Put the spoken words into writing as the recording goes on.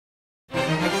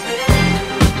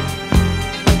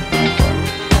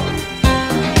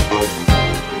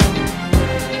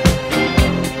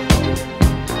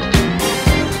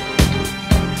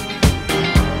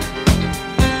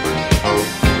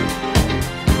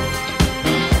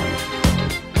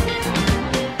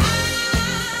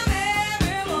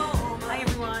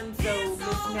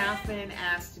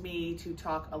me to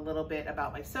talk a little bit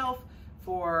about myself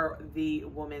for the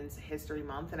Women's History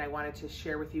Month, and I wanted to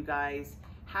share with you guys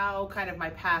how kind of my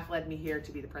path led me here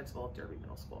to be the principal of Derby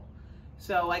Middle School.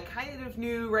 So I kind of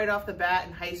knew right off the bat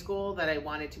in high school that I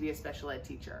wanted to be a special ed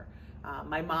teacher.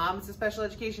 My mom's a special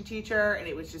education teacher, and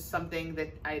it was just something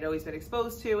that I had always been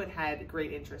exposed to and had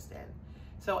great interest in.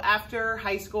 So after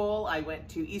high school, I went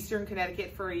to Eastern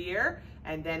Connecticut for a year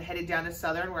and then headed down to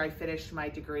Southern, where I finished my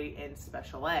degree in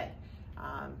special ed.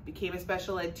 Became a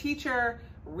special ed teacher,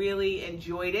 really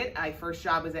enjoyed it. My first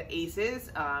job was at ACES,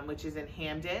 which is in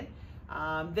Hamden.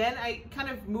 Then I kind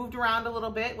of moved around a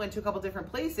little bit, went to a couple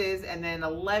different places, and then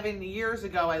 11 years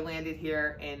ago, I landed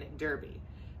here in Derby.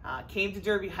 Came to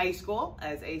Derby High School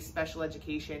as a special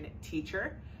education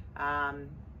teacher.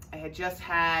 I had just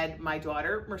had my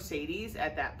daughter, Mercedes,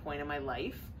 at that point in my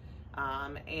life.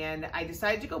 And I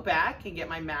decided to go back and get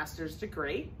my master's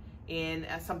degree in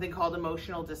something called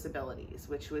emotional disabilities,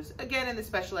 which was, again, in the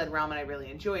special ed realm, and I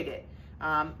really enjoyed it.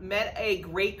 Met a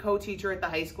great co-teacher at the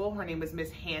high school. Her name was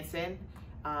Miss Hanson.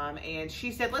 And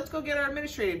she said, let's go get our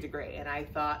administrative degree. And I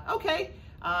thought, okay.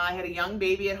 I had a young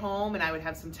baby at home, and I would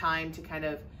have some time to kind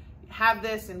of have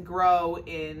this and grow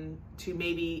into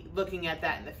maybe looking at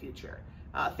that in the future.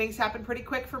 Things happened pretty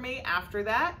quick for me after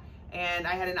that, and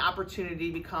I had an opportunity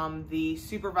to become the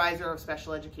supervisor of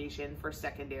special education for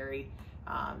secondary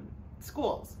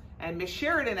schools. And Miss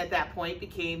Sheridan at that point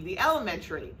became the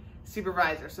elementary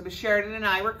supervisor. So Miss Sheridan and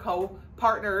I were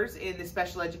co-partners in the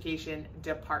special education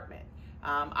department.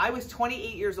 I was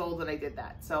 28 years old when I did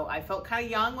that, so I felt kind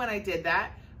of young when I did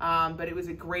that, but it was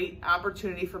a great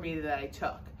opportunity for me that I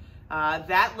took.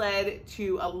 That led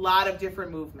to a lot of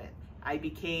different movement. I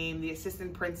became the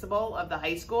assistant principal of the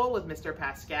high school with Mr.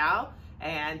 Pascal,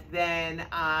 and then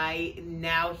I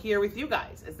now here with you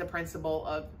guys as the principal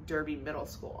of Derby Middle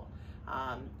School.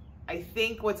 I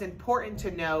think what's important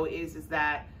to know is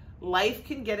that life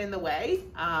can get in the way.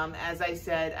 As I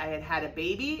said, I had a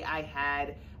baby, I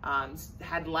had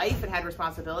life and had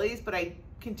responsibilities, but I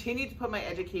continued to put my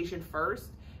education first,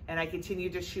 and I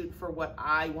continued to shoot for what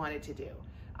I wanted to do.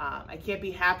 I can't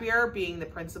be happier being the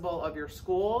principal of your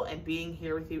school and being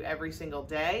here with you every single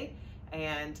day.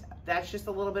 And that's just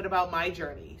a little bit about my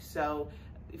journey. So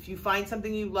if you find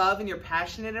something you love and you're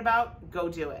passionate about, go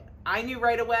do it. I knew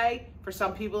right away. For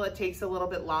some people, it takes a little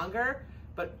bit longer,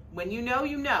 but when you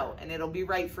know, and it'll be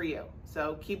right for you.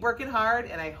 So keep working hard,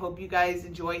 and I hope you guys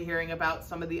enjoy hearing about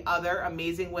some of the other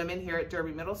amazing women here at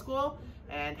Derby Middle School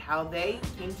and how they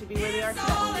came to be where they are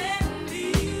today.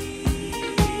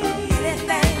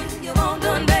 Anything you want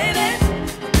done, baby,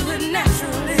 do it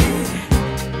naturally.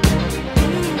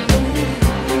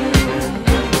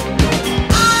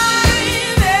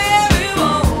 I'm every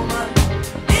woman,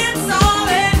 it's all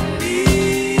in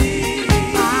me.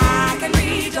 I can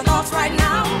read your thoughts right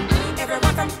now,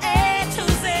 everyone from A to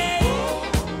Z.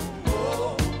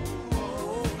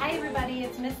 Hi everybody,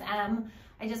 it's Miss M.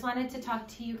 I just wanted to talk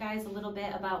to you guys a little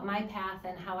bit about my path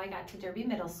and how I got to Derby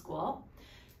Middle School.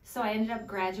 So I ended up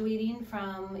graduating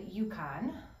from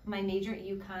UConn. My major at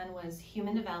UConn was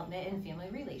Human Development and Family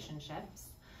Relationships.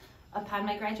 Upon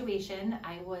my graduation,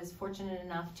 I was fortunate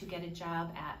enough to get a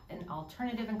job at an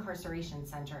alternative incarceration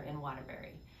center in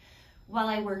Waterbury. While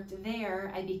I worked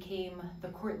there, I became the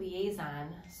court liaison,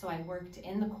 so I worked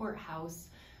in the courthouse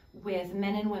with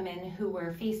men and women who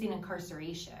were facing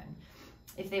incarceration.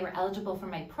 If they were eligible for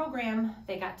my program,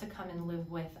 they got to come and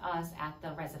live with us at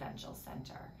the residential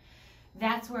center.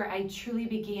 That's where I truly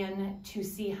began to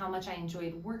see how much I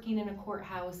enjoyed working in a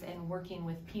courthouse and working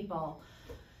with people.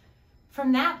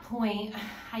 From that point,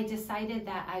 I decided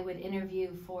that I would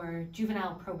interview for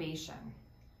juvenile probation.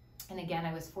 And again,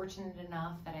 I was fortunate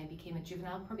enough that I became a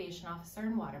juvenile probation officer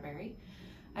in Waterbury.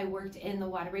 I worked in the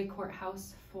Waterbury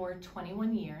courthouse for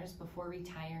 21 years before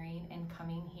retiring and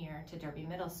coming here to Derby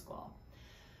Middle School.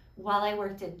 While I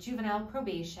worked at juvenile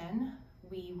probation,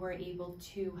 we were able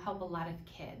to help a lot of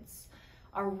kids.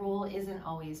 Our role isn't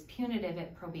always punitive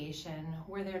at probation.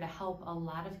 We're there to help a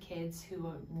lot of kids who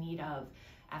are in need of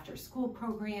after-school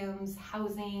programs,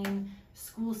 housing,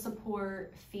 school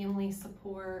support, family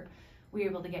support. We were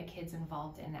able to get kids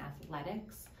involved in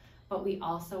athletics, but we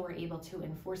also were able to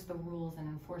enforce the rules and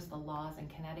enforce the laws in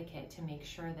Connecticut to make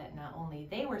sure that not only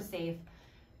they were safe,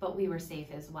 but we were safe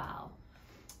as well.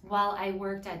 While I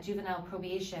worked at juvenile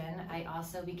probation, I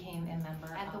also became a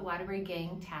member at the Waterbury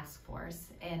Gang Task Force,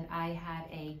 and I had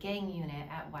a gang unit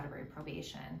at Waterbury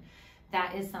Probation.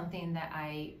 That is something that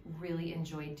I really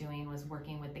enjoyed doing, was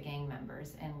working with the gang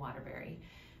members in Waterbury.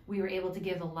 We were able to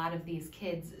give a lot of these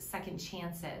kids second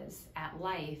chances at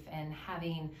life and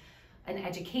having an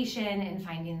education and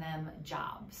finding them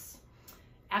jobs.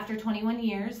 After 21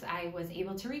 years, I was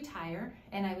able to retire,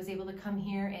 and I was able to come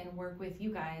here and work with you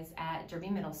guys at Derby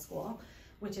Middle School,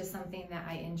 which is something that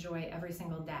I enjoy every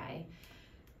single day.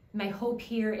 My hope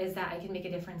here is that I can make a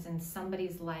difference in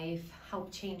somebody's life, help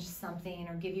change something,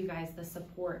 or give you guys the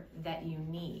support that you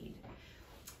need.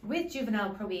 With juvenile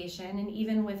probation, and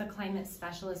even with a climate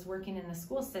specialist working in the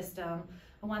school system,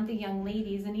 I want the young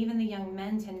ladies and even the young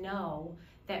men to know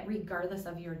that regardless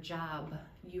of your job,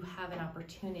 you have an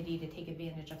opportunity to take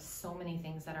advantage of so many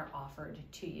things that are offered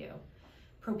to you.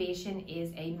 Probation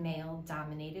is a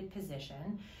male-dominated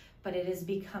position, but it is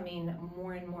becoming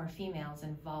more and more females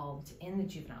involved in the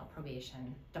juvenile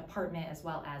probation department as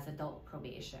well as adult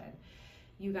probation.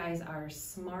 You guys are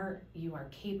smart, you are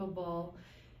capable.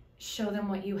 Show them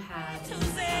what you have.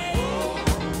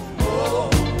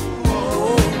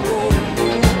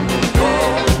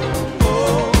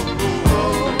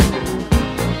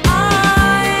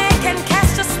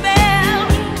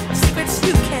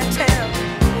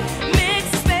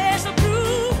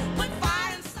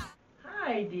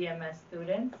 Hi DMS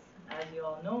students, as you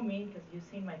all know me because you've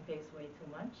seen my face way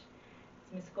too much.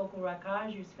 It's Miss Coco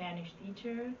Rakaj, your Spanish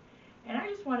teacher, and I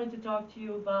just wanted to talk to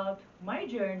you about my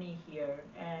journey here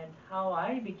and how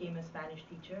I became a Spanish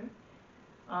teacher,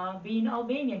 being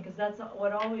Albanian, because that's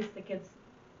what always the kids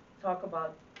talk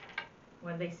about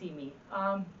when they see me.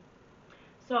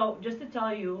 So just to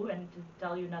tell you and to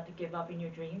tell you not to give up in your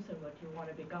dreams and what you want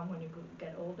to become when you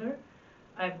get older,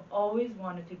 I've always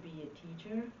wanted to be a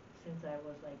teacher since I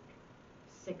was like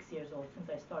 6 years old, since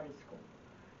I started school.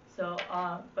 So,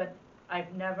 but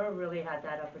I've never really had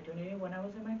that opportunity when I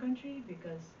was in my country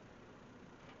because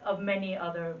of many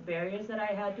other barriers that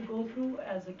I had to go through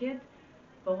as a kid.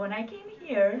 But when I came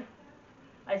here,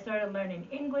 I started learning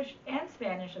English and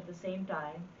Spanish at the same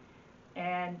time,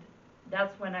 and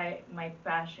that's when my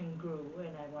passion grew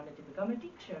and I wanted to become a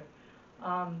teacher.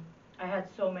 I had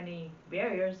so many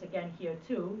barriers again here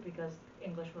too because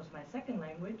English was my second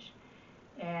language,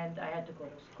 and I had to go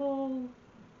to school,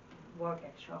 work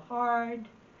extra hard,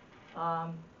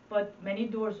 but many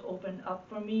doors opened up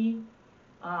for me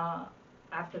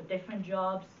after different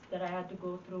jobs that I had to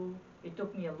go through. It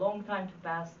took me a long time to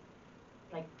pass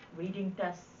like reading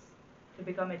tests to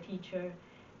become a teacher,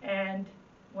 and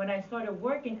when I started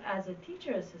working as a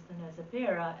teacher assistant, as a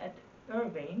para at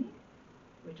Irving,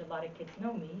 which a lot of kids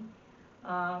know me,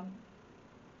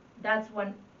 that's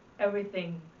when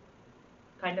everything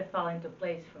kind of fell into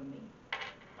place for me.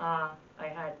 I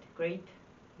had great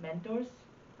mentors.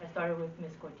 I started with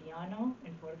Miss Cortiano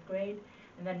in 4th grade,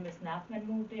 and then Miss Nathman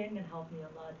moved in and helped me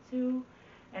a lot too.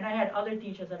 And I had other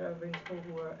teachers at Irving School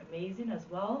who were amazing as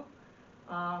well,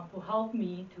 who helped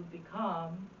me to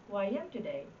become who I am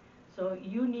today. So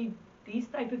you need these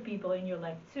type of people in your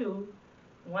life too,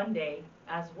 one day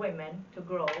as women, to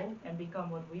grow and become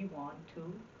what we want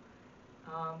to.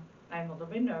 I'm a little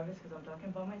bit nervous because I'm talking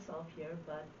about myself here,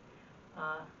 but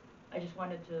I just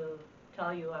wanted to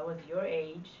tell you I was your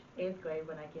age, 8th grade,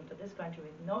 when I came to this country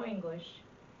with no English,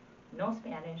 no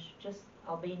Spanish, just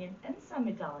Albanian and some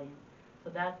Italian. So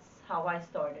that's how I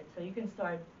started. So you can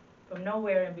start from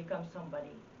nowhere and become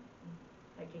somebody.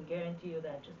 I can guarantee you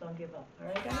that. Just don't give up. All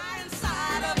right,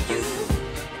 guys?